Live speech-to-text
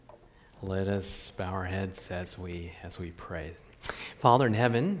Let us bow our heads as we pray. Father in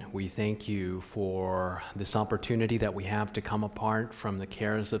heaven, we thank you for this opportunity that we have to come apart from the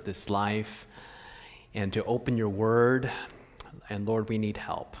cares of this life and to open your word. And Lord, we need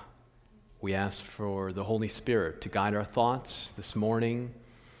help. We ask for the Holy Spirit to guide our thoughts this morning.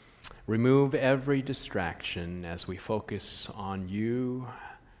 Remove every distraction as we focus on you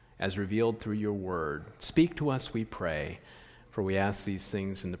as revealed through your word. Speak to us, we pray. For we ask these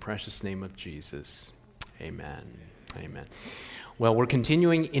things in the precious name of Jesus. Amen. Amen. Well, we're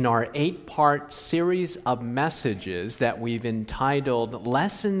continuing in our 8-part series of messages that we've entitled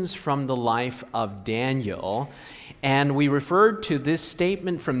Lessons from the Life of Daniel. And we referred to this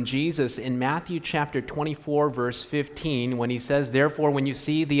statement from Jesus in Matthew chapter 24, verse 15, when he says, "Therefore, when you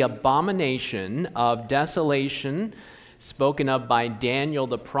see the abomination of desolation spoken of by Daniel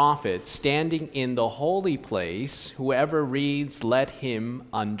the prophet, standing in the holy place, whoever reads, let him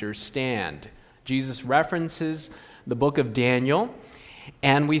understand." Jesus references the book of Daniel,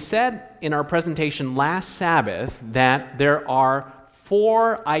 and we said in our presentation last Sabbath that there are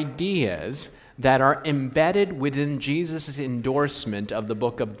 4 ideas that are embedded within Jesus' endorsement of the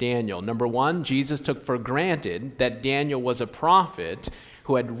book of Daniel. Number 1, Jesus took for granted that Daniel was a prophet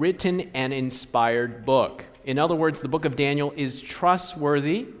who had written an inspired book. In other words, the book of Daniel is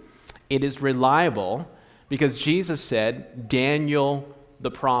trustworthy, it is reliable, because Jesus said, Daniel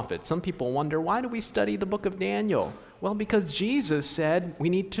the prophet. Some people wonder, why do we study the book of Daniel? Well, because Jesus said we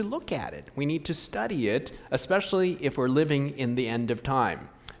need to look at it. We need to study it, especially if we're living in the end of time.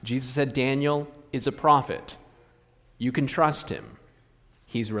 Jesus said Daniel is a prophet. You can trust him.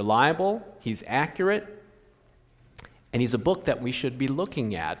 He's reliable, he's accurate, and he's a book that we should be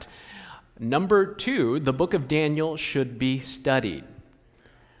looking at. Number 2, the book of Daniel should be studied.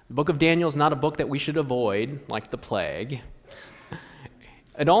 The book of Daniel is not a book that we should avoid, like the plague.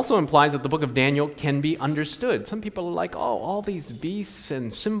 It also implies that the book of Daniel can be understood. Some people are like, all these beasts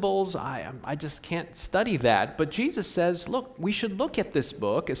and symbols, I just can't study that. But Jesus says, look, we should look at this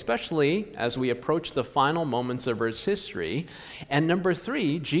book, especially as we approach the final moments of Earth's history. And number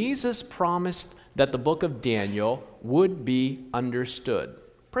 3, Jesus promised that the book of Daniel would be understood.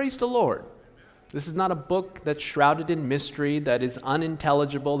 Praise the Lord. This is not a book that's shrouded in mystery, that is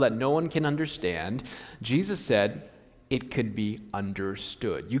unintelligible, that no one can understand. Jesus said it could be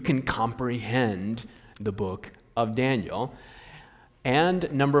understood. You can comprehend the book of Daniel. And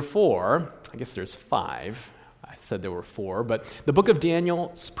number 4, I guess there's 5. I said there were 4, but the book of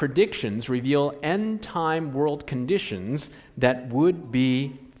Daniel's predictions reveal end-time world conditions that would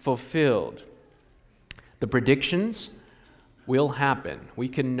be fulfilled. The predictions will happen. We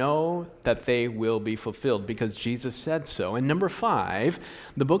can know that they will be fulfilled because Jesus said so. And number 5,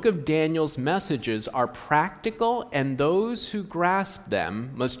 the book of Daniel's messages are practical, and those who grasp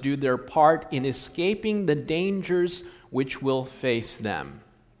them must do their part in escaping the dangers which will face them.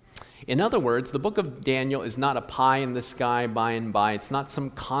 In other words, the book of Daniel is not a pie in the sky by and by. It's not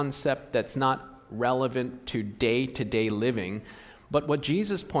some concept that's not relevant to day-to-day living. But what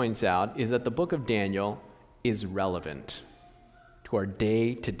Jesus points out is that the book of Daniel is relevant to our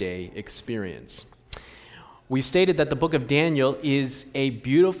day-to-day experience. We stated that the book of Daniel is a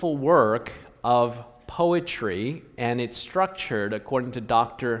beautiful work of poetry, and it's structured, according to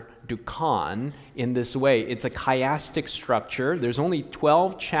Dr. Dukan, in this way. It's a chiastic structure. There's only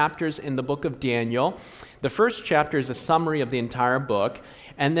 12 chapters in the book of Daniel. The first chapter is a summary of the entire book,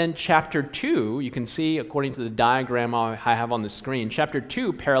 and then chapter 2, you can see, according to the diagram I have on the screen, chapter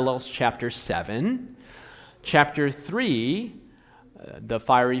 2 parallels chapter 7. Chapter 3, the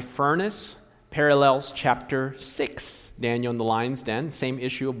fiery furnace, parallels chapter 6, Daniel in the lion's den, same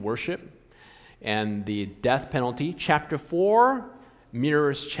issue of worship and the death penalty. Chapter 4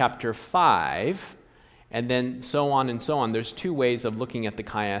 mirrors chapter 5, and then so on and so on. There's 2 ways of looking at the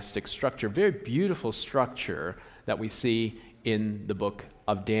chiastic structure. Very beautiful structure that we see in the book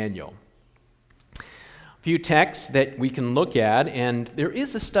of Daniel. Few texts that we can look at, and there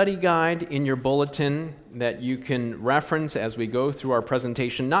is a study guide in your bulletin that you can reference as we go through our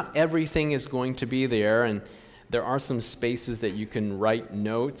presentation. Not everything is going to be there, and there are some spaces that you can write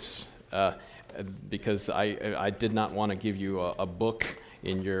notes because I did not want to give you a book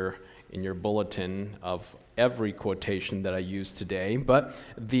in your bulletin of every quotation that I used today, but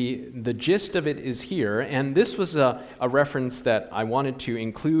the gist of it is here, and this was a reference that I wanted to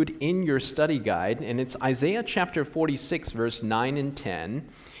include in your study guide, and it's Isaiah chapter 46, verse 9 and 10.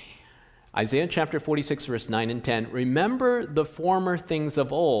 Isaiah chapter 46, verse 9 and 10. "Remember the former things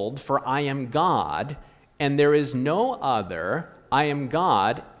of old, for I am God, and there is no other. I am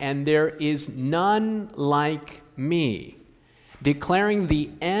God, and there is none like me. declaring the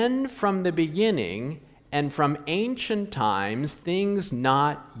end from the beginning and from ancient times, things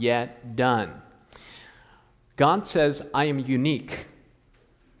not yet done. God says, I am unique.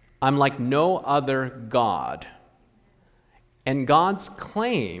 I'm like no other God. And God's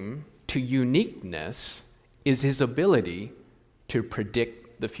claim to uniqueness is his ability to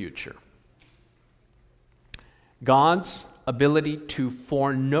predict the future. God's ability to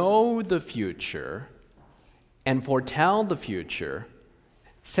foreknow the future and foretell the future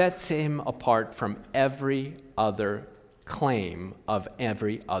sets him apart from every other claim of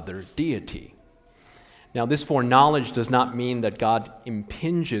every other deity. Now, this foreknowledge does not mean that God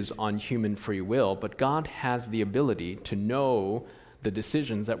impinges on human free will, but God has the ability to know the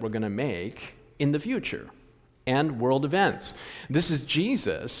decisions that we're going to make in the future and world events. This is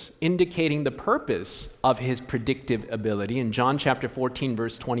Jesus indicating the purpose of his predictive ability in John chapter 14,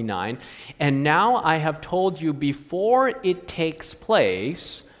 verse 29. And now I have told you before it takes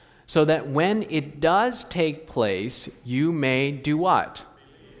place, so that when it does take place, you may do what?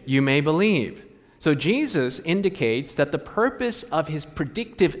 You may believe. So Jesus indicates that the purpose of his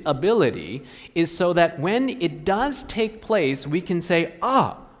predictive ability is so that when it does take place, we can say,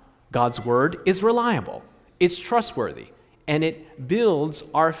 God's word is reliable. It's trustworthy, and it builds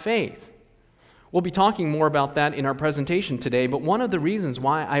our faith. We'll be talking more about that in our presentation today, but one of the reasons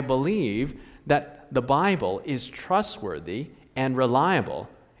why I believe that the Bible is trustworthy and reliable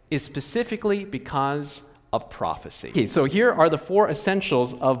is specifically because of prophecy. Okay, so here are the 4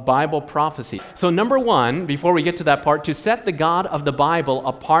 essentials of Bible prophecy. So number 1, before we get to that part, to set the God of the Bible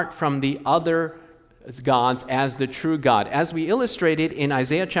apart from the other gods as the true God. As we illustrated in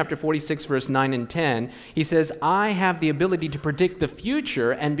Isaiah chapter 46, verse 9 and 10, he says, I have the ability to predict the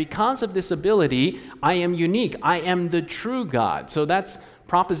future, and because of this ability, I am unique. I am the true God. So that's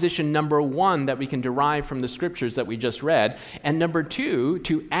proposition number 1 that we can derive from the scriptures that we just read. And number 2,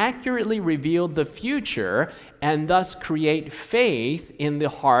 to accurately reveal the future and thus create faith in the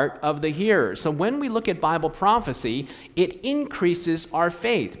heart of the hearer. So when we look at Bible prophecy, it increases our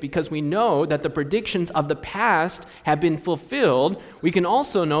faith because we know that the predictions of the past have been fulfilled. We can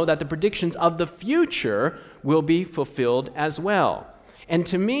also know that the predictions of the future will be fulfilled as well. And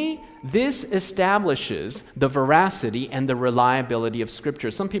to me, this establishes the veracity and the reliability of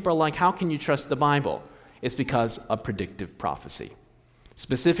Scripture. Some people are like, how can you trust the Bible? It's because of predictive prophecy.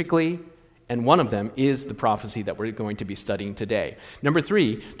 Specifically, and one of them is the prophecy that we're going to be studying today. Number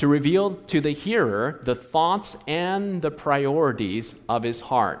 3, to reveal to the hearer the thoughts and the priorities of his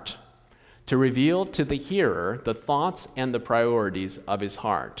heart. To reveal to the hearer the thoughts and the priorities of his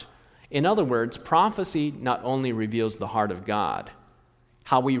heart. In other words, prophecy not only reveals the heart of God,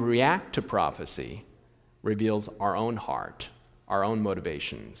 how we react to prophecy reveals our own heart, our own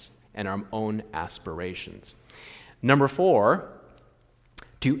motivations, and our own aspirations. Number 4,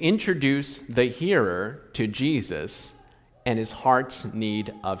 to introduce the hearer to Jesus and his heart's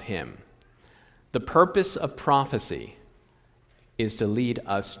need of him. The purpose of prophecy is to lead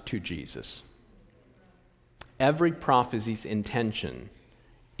us to Jesus. Every prophecy's intention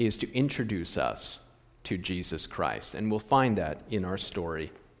is to introduce us to Jesus Christ, and we'll find that in our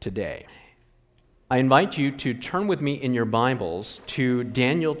story today. I invite you to turn with me in your Bibles to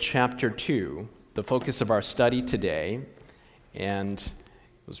Daniel chapter 2, the focus of our study today, and it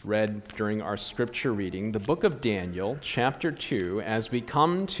was read during our scripture reading, the book of Daniel chapter 2, as we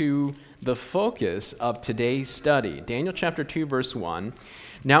come to the focus of today's study. Daniel chapter 2, verse 1.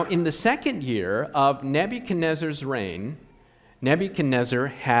 Now, in the 2nd year of Nebuchadnezzar's reign, Nebuchadnezzar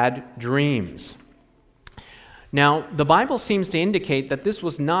had dreams. Now, the Bible seems to indicate that this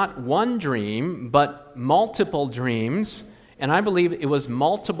was not one dream, but multiple dreams, and I believe it was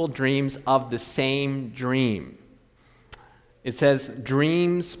multiple dreams of the same dream. It says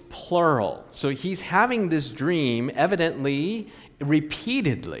dreams plural. So he's having this dream, evidently,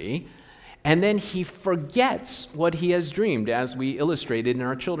 repeatedly, and then he forgets what he has dreamed, as we illustrated in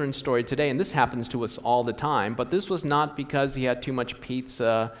our children's story today. And this happens to us all the time, but this was not because he had too much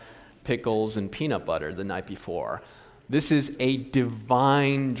pizza, pickles, and peanut butter the night before. This is a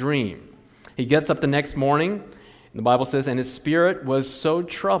divine dream. He gets up the next morning, the Bible says, and his spirit was so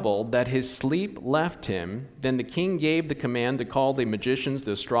troubled that his sleep left him. Then the king gave the command to call the magicians,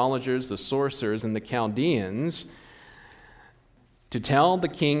 the astrologers, the sorcerers, and the Chaldeans to tell the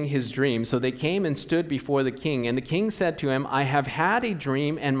king his dream. So they came and stood before the king. And the king said to him, I have had a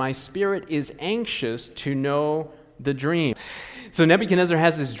dream, and my spirit is anxious to know the dream. So Nebuchadnezzar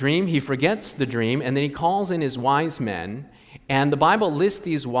has this dream, he forgets the dream, and then he calls in his wise men, and the Bible lists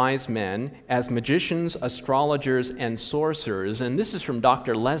these wise men as magicians, astrologers, and sorcerers, and this is from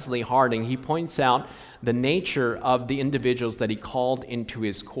Dr. Leslie Harding. He points out the nature of the individuals that he called into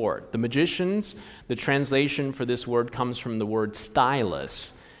his court. The magicians, the translation for this word comes from the word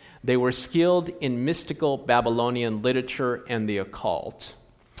stylus. They were skilled in mystical Babylonian literature and the occult.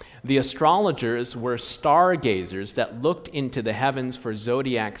 The astrologers were stargazers that looked into the heavens for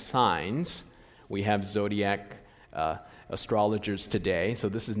zodiac signs. We have zodiac astrologers today, so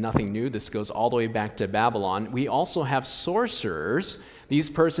this is nothing new. This goes all the way back to Babylon. We also have sorcerers. These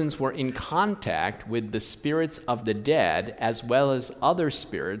persons were in contact with the spirits of the dead as well as other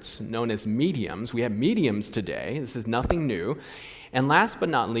spirits known as mediums. We have mediums today. This is nothing new. And last but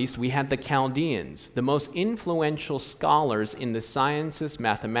not least, we had the Chaldeans, the most influential scholars in the sciences,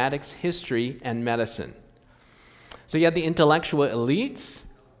 mathematics, history, and medicine. So you had the intellectual elites,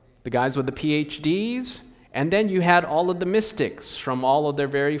 the guys with the PhDs, and then you had all of the mystics from all of their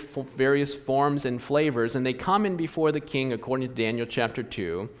various forms and flavors, and they come in before the king, according to Daniel chapter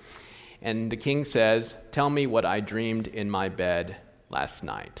 2, and the king says, "Tell me what I dreamed in my bed last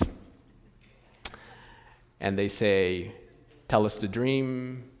night." And they say, "Tell us the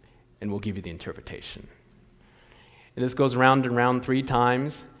dream, and we'll give you the interpretation." And this goes round and round 3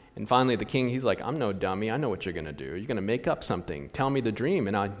 times, and finally the king, he's like, "I'm no dummy. I know what you're going to do. You're going to make up something. Tell me the dream,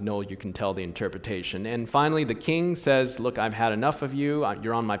 and I know you can tell the interpretation." And finally the king says, "Look, I've had enough of you.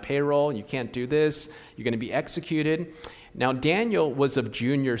 You're on my payroll. You can't do this. You're going to be executed." Now, Daniel was of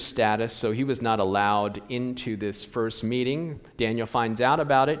junior status, so he was not allowed into this first meeting. Daniel finds out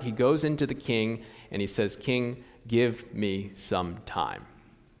about it. He goes into the king, and he says, "King, give me some time.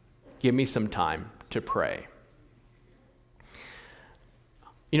 Give me some time to pray."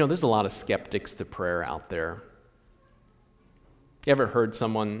 You know, there's a lot of skeptics to prayer out there. You ever heard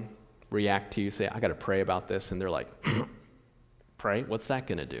someone react to you, say, "I got to pray about this," and they're like, "Pray? What's that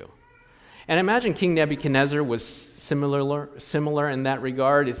going to do?" And I imagine King Nebuchadnezzar was similar in that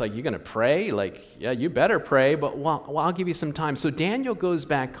regard. It's like, "You're going to pray? Like, yeah, you better pray, but I'll give you some time." So Daniel goes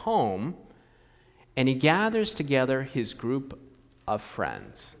back home, and he gathers together his group of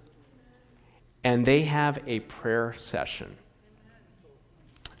friends, and they have a prayer session,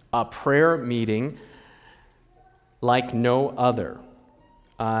 a prayer meeting like no other.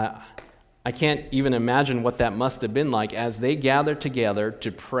 I can't even imagine what that must have been like as they gathered together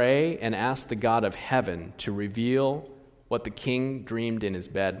to pray and ask the God of heaven to reveal what the king dreamed in his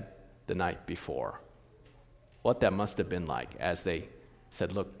bed the night before. What that must have been like as they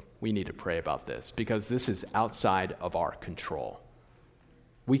said, "Look, we need to pray about this because this is outside of our control.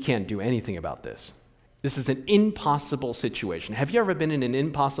 We can't do anything about this. This is an impossible situation." Have you ever been in an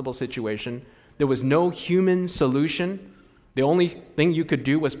impossible situation? There was no human solution. The only thing you could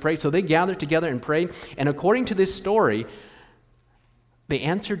do was pray. So they gathered together and prayed. And according to this story, the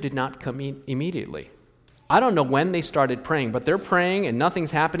answer did not come immediately. I don't know when they started praying, but they're praying and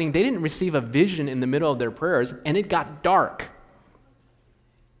nothing's happening. They didn't receive a vision in the middle of their prayers, and it got dark.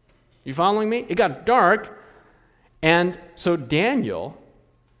 You following me? It got dark, and so Daniel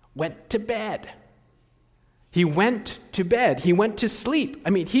went to bed. He went to bed. He went to sleep.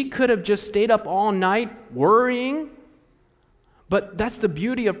 I mean, he could have just stayed up all night worrying, but that's the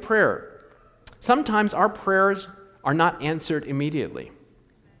beauty of prayer. Sometimes our prayers are not answered immediately,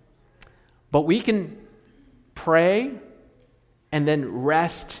 but we can pray and then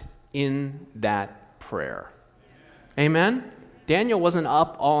rest in that prayer. Amen? Daniel wasn't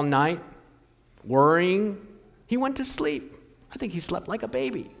up all night worrying. He went to sleep. I think he slept like a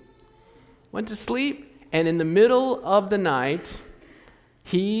baby. Went to sleep, and in the middle of the night,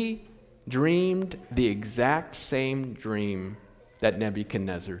 he dreamed the exact same dream that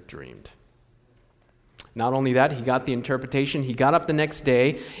Nebuchadnezzar dreamed. Not only that, he got the interpretation. He got up the next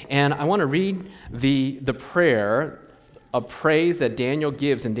day, and I want to read the prayer of praise that Daniel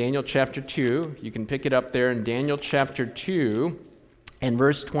gives in Daniel chapter 2. You can pick it up there in Daniel chapter 2 and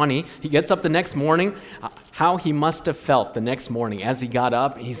verse 20. He gets up the next morning. How he must have felt the next morning as he got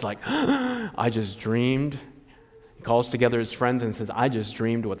up. He's like, "I just dreamed." He calls together his friends and says, "I just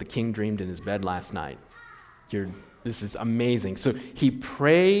dreamed what the king dreamed in his bed last night. This is amazing." So he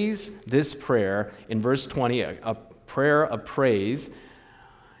prays this prayer in verse 20, a prayer of praise.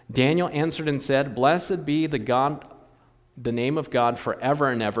 Daniel answered and said, "Blessed be the name of God forever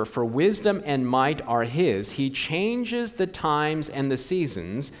and ever, for wisdom and might are his. He changes the times and the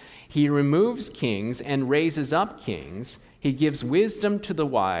seasons. He removes kings and raises up kings. He gives wisdom to the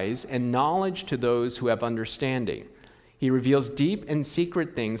wise and knowledge to those who have understanding. He reveals deep and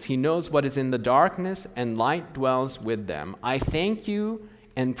secret things. He knows what is in the darkness, and light dwells with them. I thank you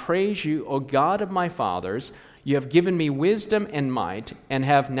and praise you, O God of my fathers. You have given me wisdom and might, and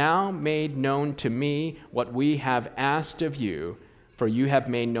have now made known to me what we have asked of you, for you have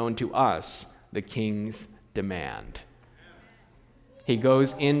made known to us the king's demand. He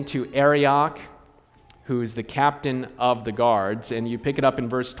goes into Arioch, who is the captain of the guards, and you pick it up in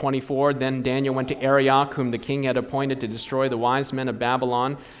verse 24. Then Daniel went to Arioch, whom the king had appointed to destroy the wise men of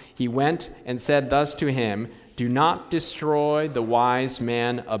Babylon. He went and said thus to him, "Do not destroy the wise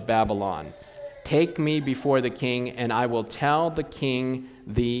man of Babylon. Take me before the king, and I will tell the king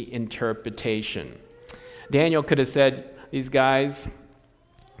the interpretation." Daniel could have said, these guys,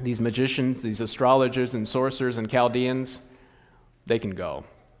 these magicians, these astrologers and sorcerers and Chaldeans, they can go.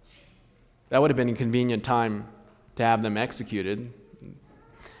 That would have been a convenient time to have them executed.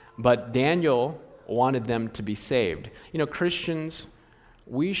 But Daniel wanted them to be saved. You know, Christians,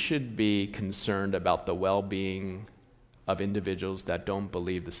 we should be concerned about the well-being of individuals that don't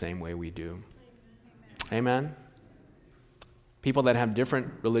believe the same way we do. Amen? People that have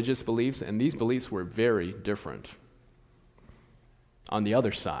different religious beliefs, and these beliefs were very different. On the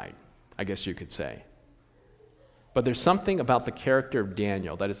other side, I guess you could say. But there's something about the character of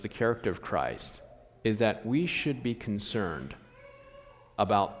Daniel, that is the character of Christ, is that we should be concerned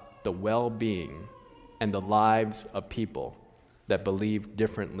about the well-being and the lives of people that believe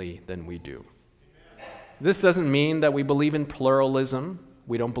differently than we do. This doesn't mean that we believe in pluralism,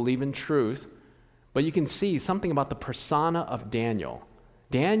 we don't believe in truth, but you can see something about the persona of Daniel.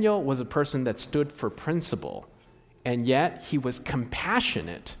 Daniel was a person that stood for principle, and yet he was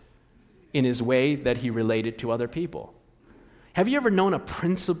compassionate in his way that he related to other people. Have you ever known a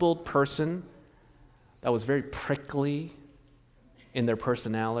principled person that was very prickly in their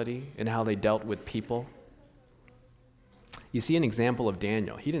personality and how they dealt with people? You see an example of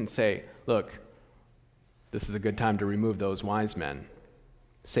Daniel. He didn't say, "Look, this is a good time to remove those wise men.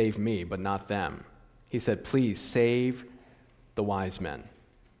 Save me, but not them." He said, "Please save the wise men."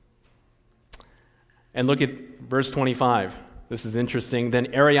 And look at verse 25. This is interesting.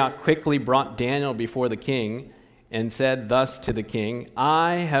 Then Arioch quickly brought Daniel before the king and said thus to the king,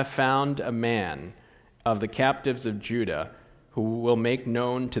 "I have found a man of the captives of Judah who will make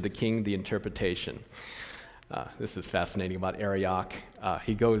known to the king the interpretation." This is fascinating about Arioch.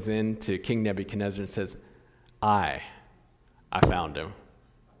 He goes in to King Nebuchadnezzar and says, I found him.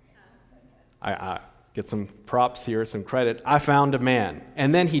 I get some props here, some credit. I found a man.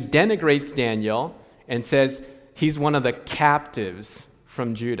 And then he denigrates Daniel and says, he's one of the captives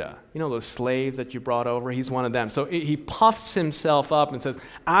from Judah. You know those slaves that you brought over? He's one of them. So he puffs himself up and says,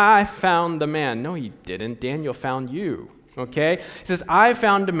 I found the man. No, he didn't. Daniel found you. Okay? He says, I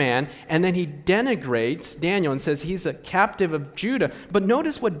found a man. And then he denigrates Daniel and says he's a captive of Judah. But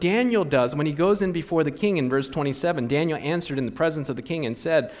notice what Daniel does when he goes in before the king in verse 27. Daniel answered in the presence of the king and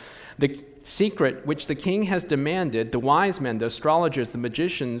said, the secret which the king has demanded, the wise men, the astrologers, the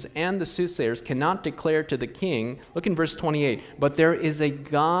magicians, and the soothsayers cannot declare to the king. Look in verse 28. But there is a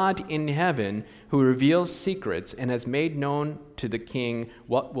God in heaven who reveals secrets and has made known to the king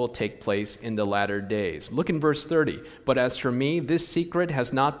what will take place in the latter days. Look in verse 30. But as for me, this secret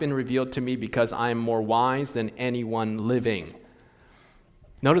has not been revealed to me because I am more wise than anyone living.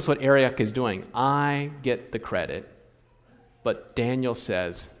 Notice what Arioch is doing. I get the credit, but Daniel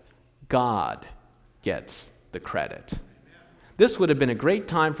says, God gets the credit. This would have been a great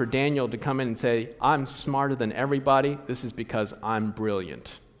time for Daniel to come in and say, I'm smarter than everybody. This is because I'm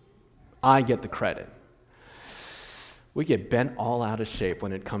brilliant. I get the credit. We get bent all out of shape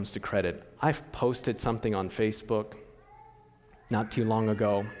when it comes to credit. I've posted something on Facebook not too long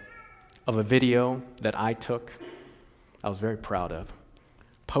ago of a video that I took. I was very proud of.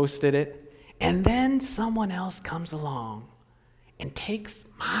 Posted it, and then someone else comes along and takes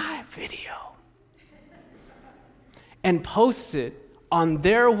my video and posts it on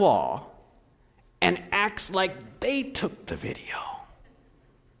their wall and acts like they took the video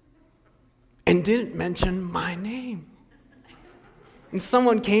and didn't mention my name. And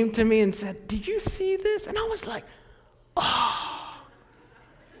someone came to me and said, did you see this? And I was like, oh,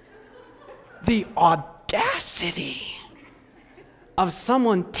 the audacity of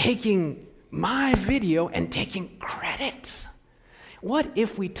someone taking my video and taking credit. What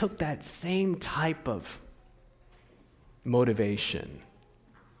if we took that same type of motivation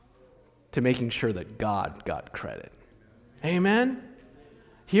to making sure that God got credit? Amen?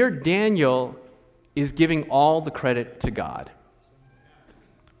 Here Daniel is giving all the credit to God.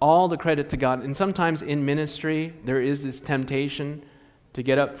 All the credit to God. And sometimes in ministry, there is this temptation to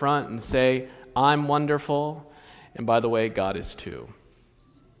get up front and say, I'm wonderful, and by the way, God is too.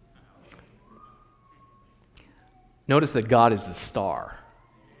 Notice that God is the star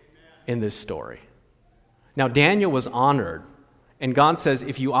in this story. Now, Daniel was honored, and God says,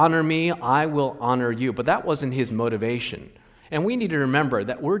 if you honor me, I will honor you. But that wasn't his motivation. And we need to remember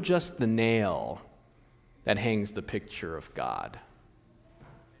that we're just the nail that hangs the picture of God.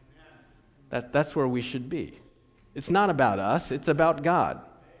 That's where we should be. It's not about us, it's about God.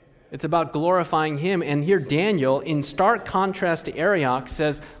 It's about glorifying Him. And here Daniel, in stark contrast to Arioch,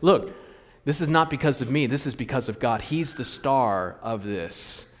 says, look, this is not because of me, this is because of God. He's the star of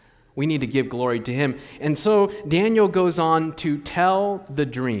this. We need to give glory to Him. And so Daniel goes on to tell the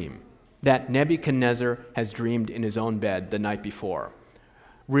dream that Nebuchadnezzar has dreamed in his own bed the night before.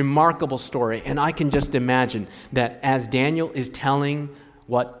 Remarkable story. And I can just imagine that as Daniel is telling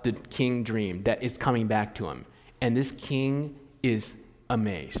what the king dreamed, that is coming back to him. And this king is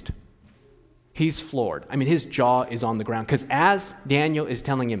amazed. He's floored. I mean, his jaw is on the ground. Because as Daniel is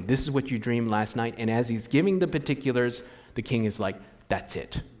telling him, this is what you dreamed last night, and as he's giving the particulars, the king is like, that's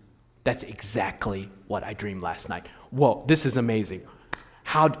it. That's exactly what I dreamed last night. Whoa, this is amazing.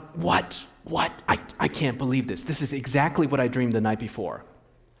 What? I can't believe this. This is exactly what I dreamed the night before.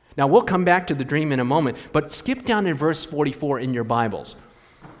 Now, we'll come back to the dream in a moment, but skip down in verse 44 in your Bibles.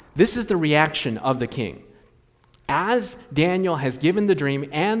 This is the reaction of the king. As Daniel has given the dream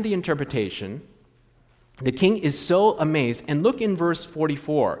and the interpretation, the king is so amazed. And look in verse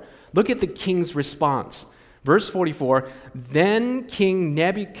 44. Look at the king's response. Verse 44, then King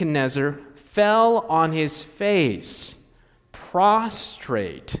Nebuchadnezzar fell on his face,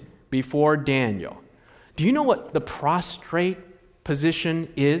 prostrate before Daniel. Do you know what the prostrate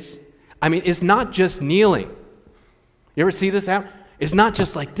position is? I mean, it's not just kneeling. You ever see this out? It's not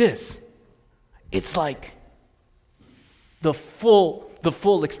just like this. It's like the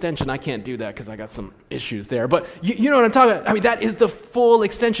full extension. I can't do that because I got some issues there. But you know what I'm talking about. I mean, that is the full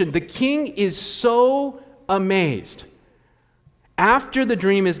extension. The king is so amazed. After the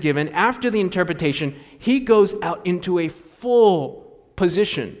dream is given, after the interpretation, he goes out into a full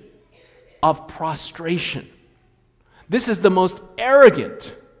position of prostration. This is the most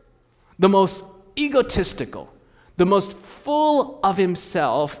arrogant, the most egotistical, the most full of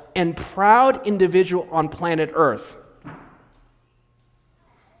himself and proud individual on planet Earth.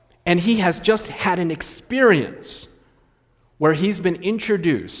 And he has just had an experience where he's been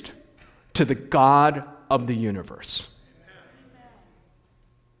introduced to the God of the universe.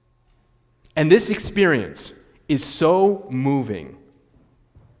 And this experience is so moving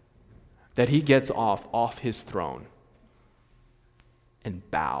that he gets off his throne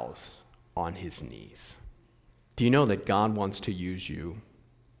and bows on his knees. Do you know that God wants to use you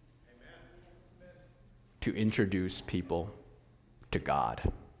to introduce people to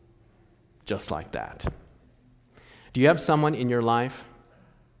God? Just like that. Do you have someone in your life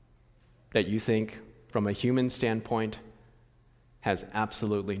that you think, from a human standpoint, has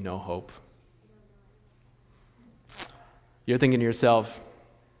absolutely no hope? You're thinking to yourself,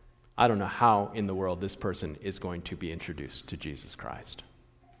 I don't know how in the world this person is going to be introduced to Jesus Christ.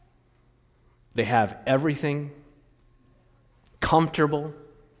 They have everything, comfortable,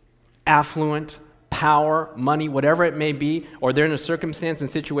 affluent, power, money, whatever it may be, or they're in a circumstance and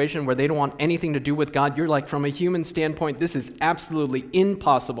situation where they don't want anything to do with God. You're like, from a human standpoint, this is absolutely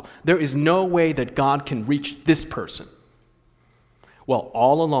impossible. There is no way that God can reach this person. Well,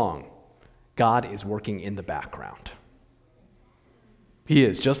 all along, God is working in the background. He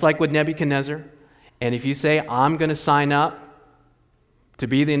is, just like with Nebuchadnezzar. And if you say, I'm going to sign up to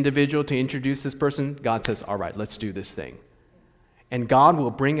be the individual to introduce this person, God says, all right, let's do this thing. And God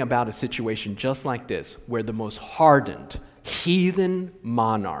will bring about a situation just like this, where the most hardened, heathen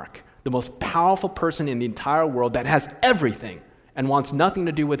monarch, the most powerful person in the entire world that has everything and wants nothing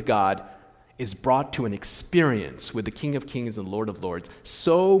to do with God, is brought to an experience with the King of Kings and Lord of Lords,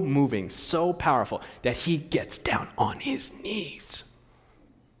 so moving, so powerful, that he gets down on his knees.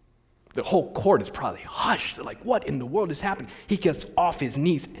 The whole court is probably hushed. They're like, what in the world is happening? He gets off his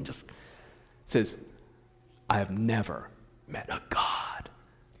knees and just says, I have never met a God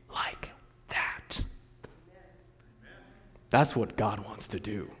like that. That's what God wants to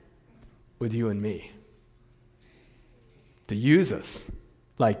do with you and me. To use us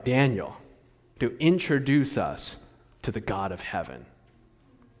like Daniel, to introduce us to the God of heaven,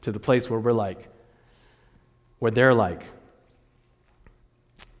 to the place where where they're like,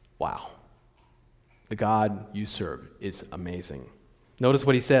 wow, the God you serve is amazing. Notice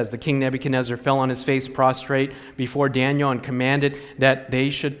what he says. The king Nebuchadnezzar fell on his face prostrate before Daniel and commanded that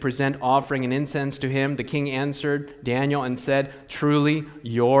they should present offering and incense to him. The king answered Daniel and said, truly,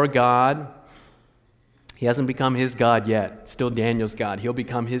 your God. He hasn't become his God yet. Still Daniel's God. He'll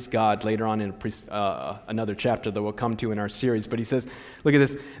become his God later on in another chapter that we'll come to in our series. But he says, look at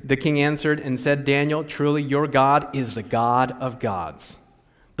this. The king answered and said, Daniel, truly, your God is the God of gods,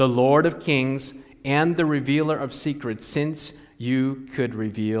 the Lord of kings, and the revealer of secrets, since you could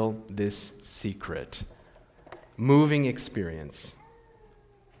reveal this secret. Moving experience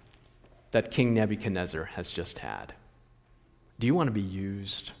that King Nebuchadnezzar has just had. Do you want to be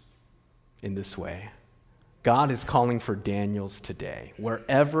used in this way? God is calling for Daniels today.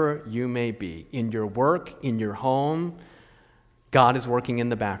 Wherever you may be, in your work, in your home, God is working in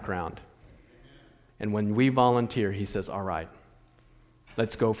the background. And when we volunteer, he says, all right,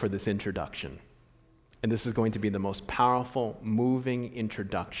 let's go for this introduction. And this is going to be the most powerful, moving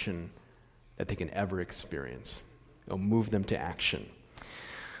introduction that they can ever experience. It'll move them to action.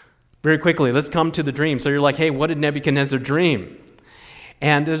 Very quickly, let's come to the dream. So you're like, hey, what did Nebuchadnezzar dream?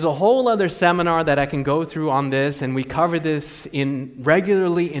 And there's a whole other seminar that I can go through on this, and we cover this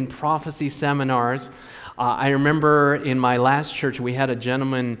regularly in prophecy seminars. I remember in my last church, we had a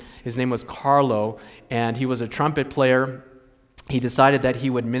gentleman, his name was Carlo, and he was a trumpet player. He decided that he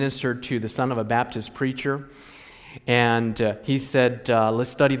would minister to the son of a Baptist preacher, and he said, let's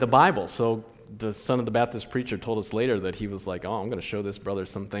study the Bible. So the son of the Baptist preacher told us later that he was like, I'm going to show this brother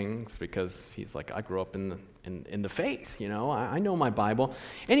some things, because he's like, I grew up in the faith, I know my Bible.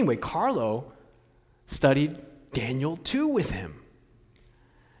 Anyway, Carlo studied Daniel 2 with him.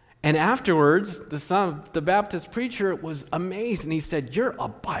 And afterwards, the son of the Baptist preacher was amazed, and he said, you're a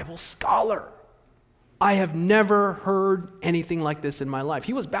Bible scholar. I have never heard anything like this in my life.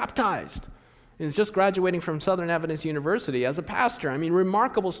 He was baptized. He was just graduating from Southern Adventist University as a pastor. I mean,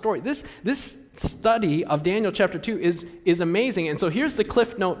 remarkable story. This study of Daniel chapter 2 is amazing. And so here's the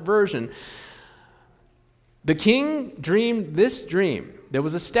Cliff Note version. The king dreamed this dream. There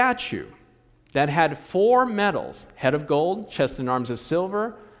was a statue that had 4 metals: head of gold, chest and arms of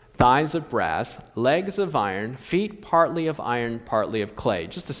silver, thighs of brass, legs of iron, feet partly of iron, partly of clay.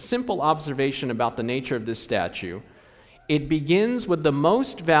 Just a simple observation about the nature of this statue. It begins with the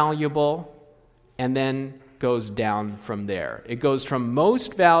most valuable and then goes down from there. It goes from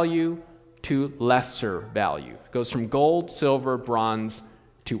most value to lesser value. It goes from gold, silver, bronze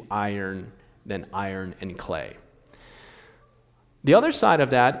to iron, then iron and clay. The other side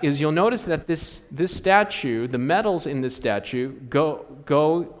of that is you'll notice that this statue, the metals in this statue,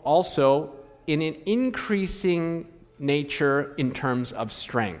 go also in an increasing nature in terms of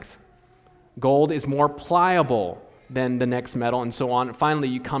strength. Gold is more pliable than the next metal, and so on. And finally,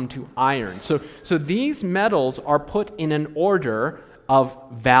 you come to iron. So these metals are put in an order of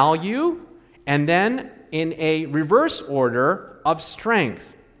value, and then in a reverse order of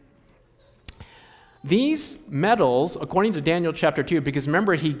strength. These metals, according to Daniel chapter 2, because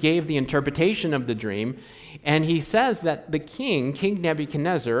remember, he gave the interpretation of the dream, and he says that the King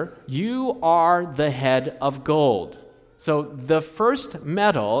Nebuchadnezzar, you are the head of gold. So the first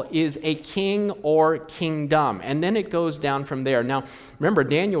metal is a king or kingdom, and then it goes down from there. Now, remember,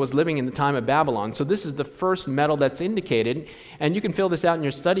 Daniel was living in the time of Babylon, so this is the first metal that's indicated, and you can fill this out in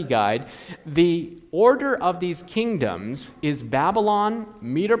your study guide. The order of these kingdoms is Babylon,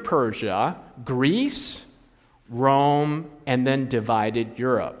 Medo-Persia, Greece, Rome, and then divided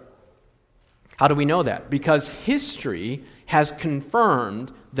Europe. How do we know that? Because history has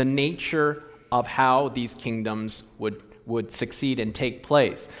confirmed the nature of how these kingdoms would succeed and take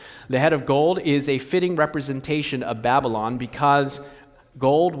place. The head of gold is a fitting representation of Babylon because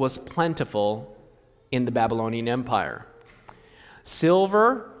gold was plentiful in the Babylonian Empire.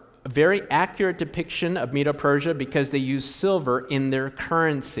 Silver, a very accurate depiction of Medo-Persia because they used silver in their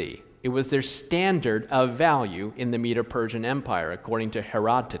currency. It was their standard of value in the Medo-Persian Empire, according to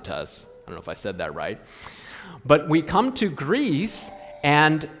Herodotus. I don't know if I said that right. But we come to Greece,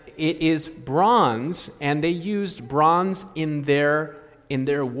 and it is bronze, and they used bronze in their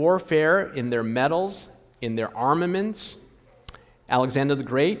warfare, in their metals, in their armaments. Alexander the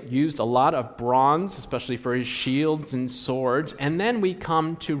Great used a lot of bronze, especially for his shields and swords. And then we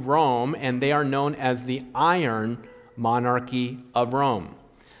come to Rome, and they are known as the Iron Monarchy of Rome.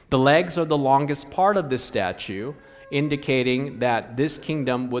 The legs are the longest part of this statue, indicating that this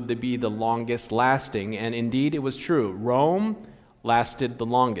kingdom would be the longest lasting. And indeed, it was true. Rome lasted the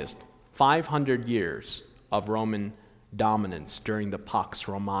longest, 500 years of Roman dominance during the Pax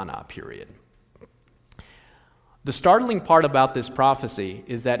Romana period. The startling part about this prophecy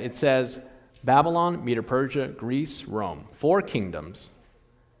is that it says Babylon, Medo-Persia, Greece, Rome, 4 kingdoms,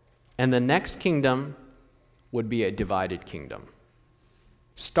 and the next kingdom would be a divided kingdom.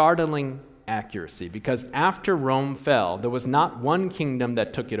 Startling accuracy, because after Rome fell, there was not one kingdom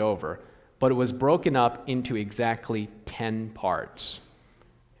that took it over, but it was broken up into exactly 10 parts,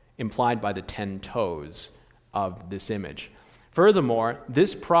 implied by the 10 toes of this image. Furthermore,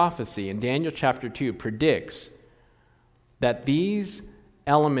 this prophecy in Daniel chapter 2 predicts that these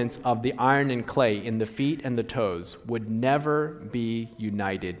elements of the iron and clay in the feet and the toes would never be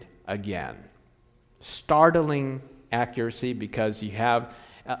united again. Startling accuracy, because you have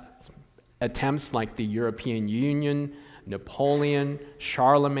attempts like the European Union, Napoleon,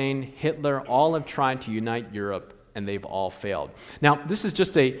 Charlemagne, Hitler, all have tried to unite Europe, and they've all failed. Now, this is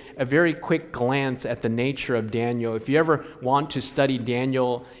just a very quick glance at the nature of Daniel. If you ever want to study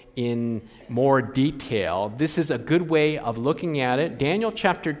Daniel in more detail, this is a good way of looking at it. Daniel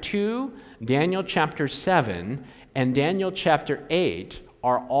chapter 2, Daniel chapter 7, and Daniel chapter 8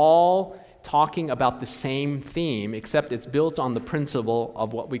 are all talking about the same theme, except it's built on the principle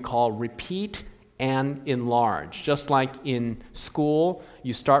of what we call repeat and enlarge. Just like in school,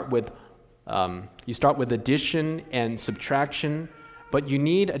 you start with addition and subtraction, but you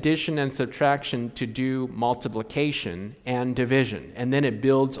need addition and subtraction to do multiplication and division, and then it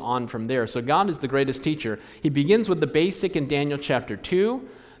builds on from there. So God is the greatest teacher. He begins with the basic in Daniel chapter 2,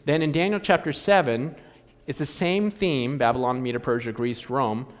 then in Daniel chapter 7, it's the same theme, Babylon, Medo, Persia, Greece,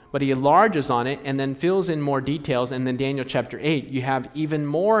 Rome, but he enlarges on it and then fills in more details, and then Daniel chapter 8, you have even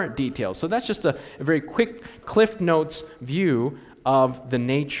more details. So that's just a very quick Cliff Notes view of the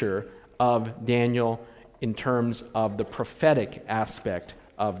nature of Daniel in terms of the prophetic aspect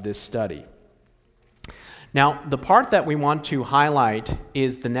of this study. Now, the part that we want to highlight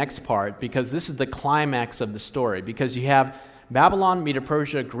is the next part, because this is the climax of the story, because you have Babylon,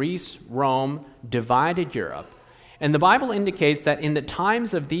 Medo-Persia, Greece, Rome, divided Europe. And the Bible indicates that in the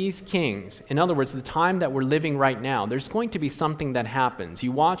times of these kings, in other words, the time that we're living right now, there's going to be something that happens.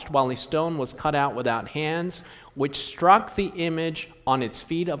 You watched while a stone was cut out without hands, which struck the image on its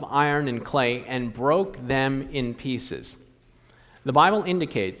feet of iron and clay and broke them in pieces. The Bible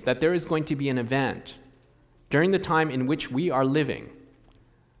indicates that there is going to be an event during the time in which we are living,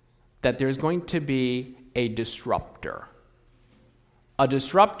 that there's going to be a disruptor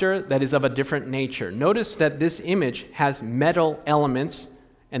that is of a different nature. Notice that this image has metal elements,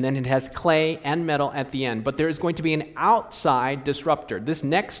 and then it has clay and metal at the end, but there is going to be an outside disruptor. This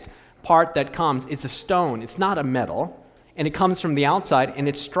next part that comes, it's a stone, it's not a metal, and it comes from the outside, and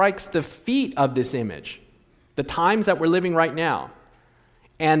it strikes the feet of this image, the times that we're living right now.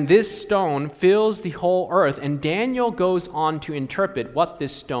 And this stone fills the whole earth, and Daniel goes on to interpret what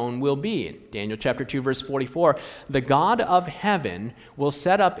this stone will be. In Daniel chapter 2, verse 44, the God of heaven will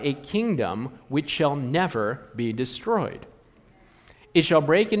set up a kingdom which shall never be destroyed. It shall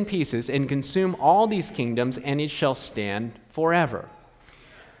break in pieces and consume all these kingdoms, and it shall stand forever.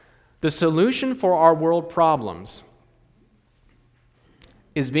 The solution for our world problems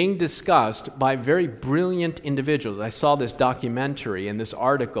is being discussed by very brilliant individuals. I saw this documentary and this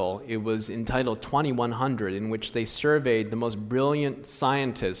article. It was entitled 2100, in which they surveyed the most brilliant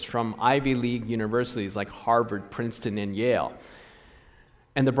scientists from Ivy League universities like Harvard, Princeton, and Yale.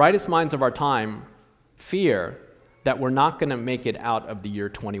 And the brightest minds of our time fear that we're not going to make it out of the year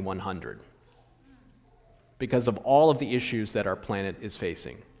 2100 because of all of the issues that our planet is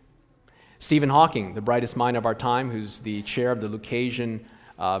facing. Stephen Hawking, the brightest mind of our time, who's the chair of the Lucasian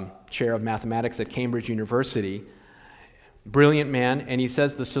chair of mathematics at Cambridge University, brilliant man, and he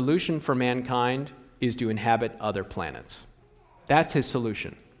says the solution for mankind is to inhabit other planets. That's his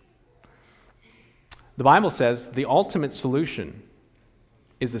solution. The Bible says the ultimate solution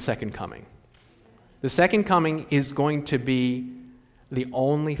is the second coming. The second coming is going to be the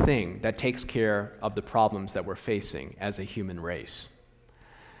only thing that takes care of the problems that we're facing as a human race.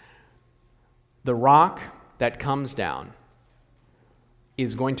 The rock that comes down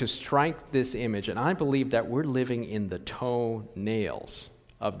is going to strike this image, and I believe that we're living in the toenails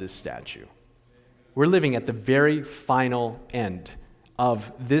of this statue. We're living at the very final end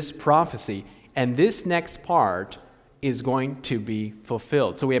of this prophecy, and this next part is going to be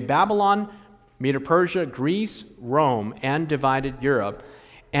fulfilled. So we have Babylon, Medo-Persia, Greece, Rome, and divided Europe,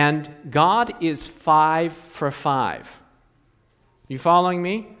 and God is 5 for 5. You following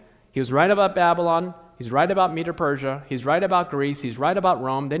me? He was right about Babylon, he's right about Medo-Persia, he's right about Greece, he's right about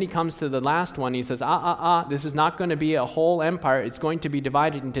Rome. Then he comes to the last one, he says, this is not going to be a whole empire, it's going to be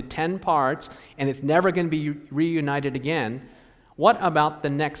divided into 10 parts, and it's never going to be reunited again. What about the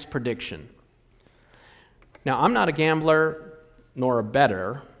next prediction? Now, I'm not a gambler nor a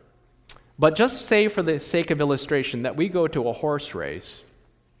bettor, but just say for the sake of illustration that we go to a horse race,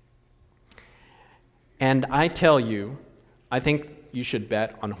 and I tell you, I think you should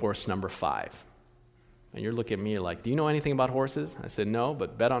bet on horse number 5. And you're looking at me like, do you know anything about horses? I said, no,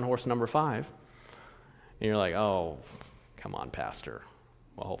 but bet on horse number 5. And you're like, oh, come on, Pastor.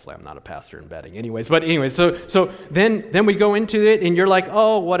 Well, hopefully I'm not a pastor in betting. So then we go into it, and you're like,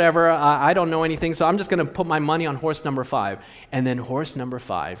 oh, whatever, I don't know anything, so I'm just going to put my money on horse number 5. And then horse number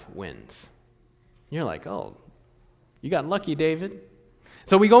 5 wins. You're like, oh, you got lucky, David.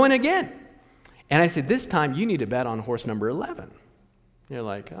 So we go in again. And I said, this time you need to bet on horse number 11. You're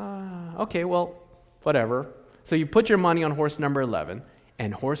like, okay, well, whatever. So you put your money on horse number 11,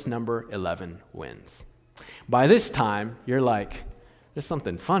 and horse number 11 wins. By this time, you're like, there's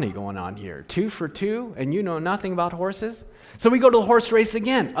something funny going on here. 2 for 2, and you know nothing about horses? So we go to the horse race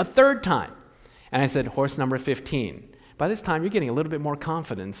again, a third time. And I said, horse number 15. By this time, you're getting a little bit more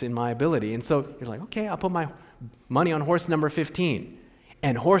confidence in my ability. And so you're like, okay, I'll put my money on horse number 15.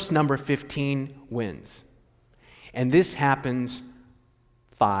 And horse number 15 wins. And this happens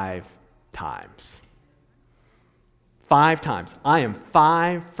 5 times. 5 times. I am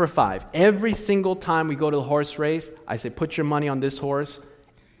 5 for 5. Every single time we go to the horse race, I say, put your money on this horse.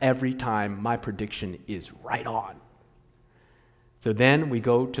 Every time, my prediction is right on. So then we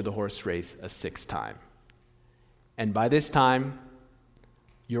go to the horse race a 6th time. And by this time,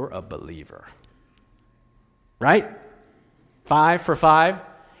 you're a believer. Right? 5 for 5.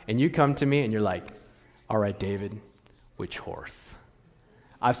 And you come to me and you're like, all right, David, which horse?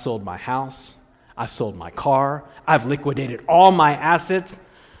 I've sold my house. I've sold my car. I've liquidated all my assets.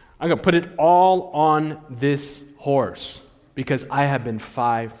 I'm going to put it all on this horse because I have been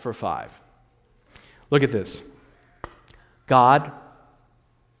 5 for 5. Look at this. God,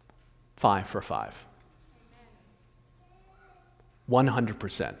 5 for 5.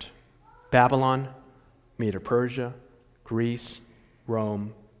 100%. Babylon, Medo-Persia, Greece,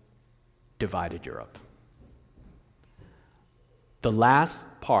 Rome, divided Europe. The last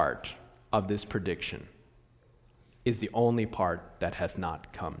part of this prediction is the only part that has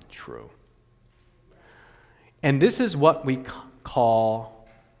not come true. And this is what we call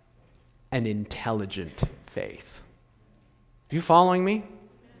an intelligent faith. You following me?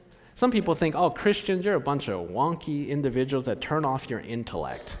 Some people think, oh, Christians, you're a bunch of wonky individuals that turn off your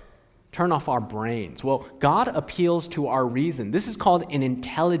intellect, turn off our brains. Well, God appeals to our reason. This is called an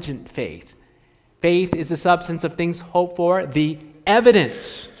intelligent faith. Faith is the substance of things hoped for, the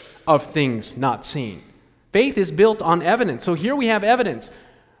evidence of things not seen. Faith is built on evidence. So here we have evidence.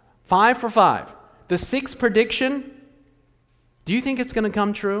 5 for 5. The 6th prediction, do you think it's going to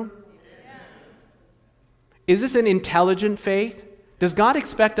come true? Yes. Is this an intelligent faith? Does God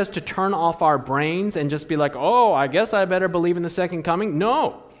expect us to turn off our brains and just be like, oh, I guess I better believe in the second coming?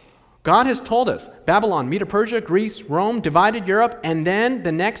 No. God has told us, Babylon, Medo-Persia, Greece, Rome, divided Europe, and then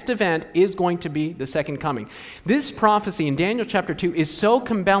the next event is going to be the second coming. This prophecy in Daniel chapter 2 is so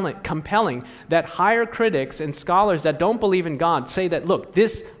compelling that higher critics and scholars that don't believe in God say that, look,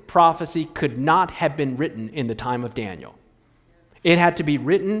 this prophecy could not have been written in the time of Daniel. It had to be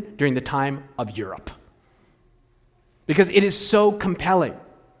written during the time of Europe because it is so compelling.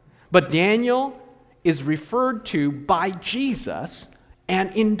 But Daniel is referred to by Jesus and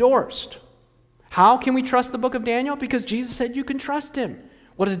endorsed. How can we trust the book of Daniel? Because Jesus said you can trust him.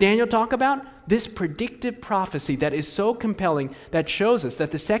 What does Daniel talk about? This predictive prophecy that is so compelling that shows us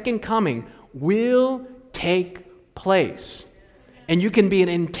that the second coming will take place. And you can be an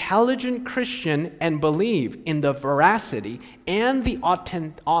intelligent Christian and believe in the veracity and the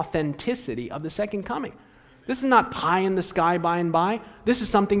authenticity of the second coming. This is not pie in the sky by and by. This is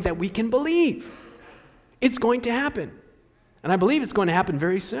something that we can believe. It's going to happen. And I believe it's going to happen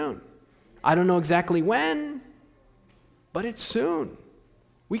very soon. I don't know exactly when, but it's soon.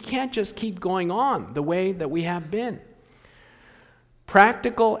 We can't just keep going on the way that we have been.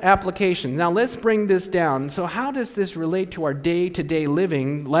 Practical application. Now let's bring this down. So how does this relate to our day-to-day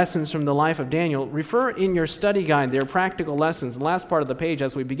living, lessons from the life of Daniel? Refer in your study guide, there are practical lessons. The last part of the page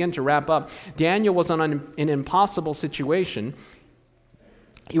as we begin to wrap up. Daniel was on an impossible situation.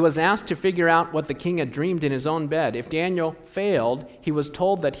 He was asked to figure out what the king had dreamed in his own bed. If Daniel failed, he was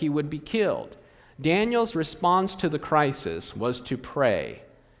told that he would be killed. Daniel's response to the crisis was to pray.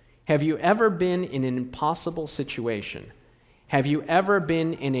 Have you ever been in an impossible situation? Have you ever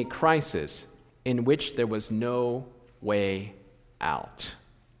been in a crisis in which there was no way out?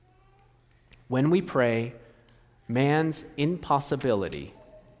 When we pray, man's impossibility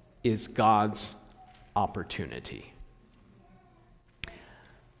is God's opportunity.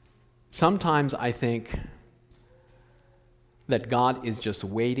 Sometimes I think that God is just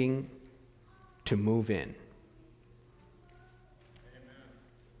waiting to move in.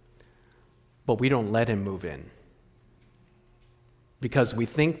 But we don't let him move in because we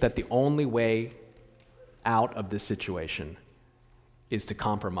think that the only way out of this situation is to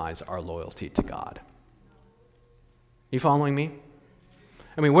compromise our loyalty to God. You following me?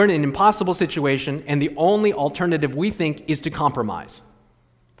 I mean, we're in an impossible situation, and the only alternative we think is to compromise.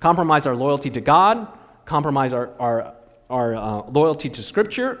 Compromise our loyalty to God, compromise our loyalty to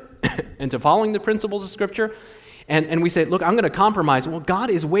Scripture and to following the principles of Scripture. And we say, look, I'm going to compromise. Well, God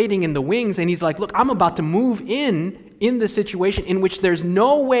is waiting in the wings, and he's like, look, I'm about to move in the situation in which there's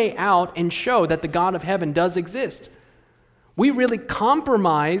no way out and show that the God of heaven does exist. We really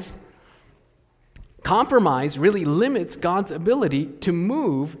compromise really limits God's ability to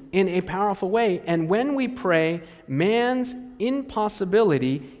move in a powerful way. And when we pray, man's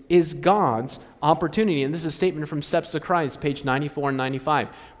impossibility is God's opportunity. And this is a statement from Steps to Christ, page 94 and 95.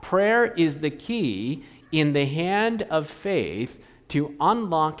 Prayer is the key in the hand of faith to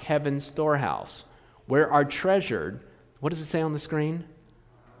unlock heaven's storehouse, where are treasured, what does it say on the screen?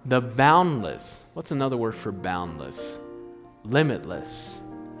 The boundless. What's another word for boundless? Limitless,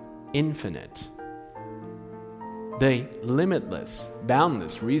 infinite. The limitless,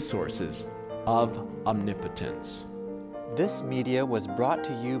 boundless resources of omnipotence. This media was brought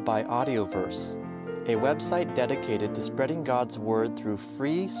to you by Audioverse, a website dedicated to spreading God's Word through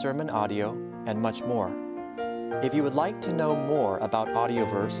free sermon audio and much more. If you would like to know more about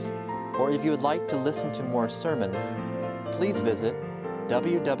Audioverse, or if you would like to listen to more sermons, please visit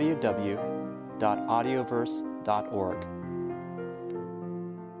www.audioverse.org.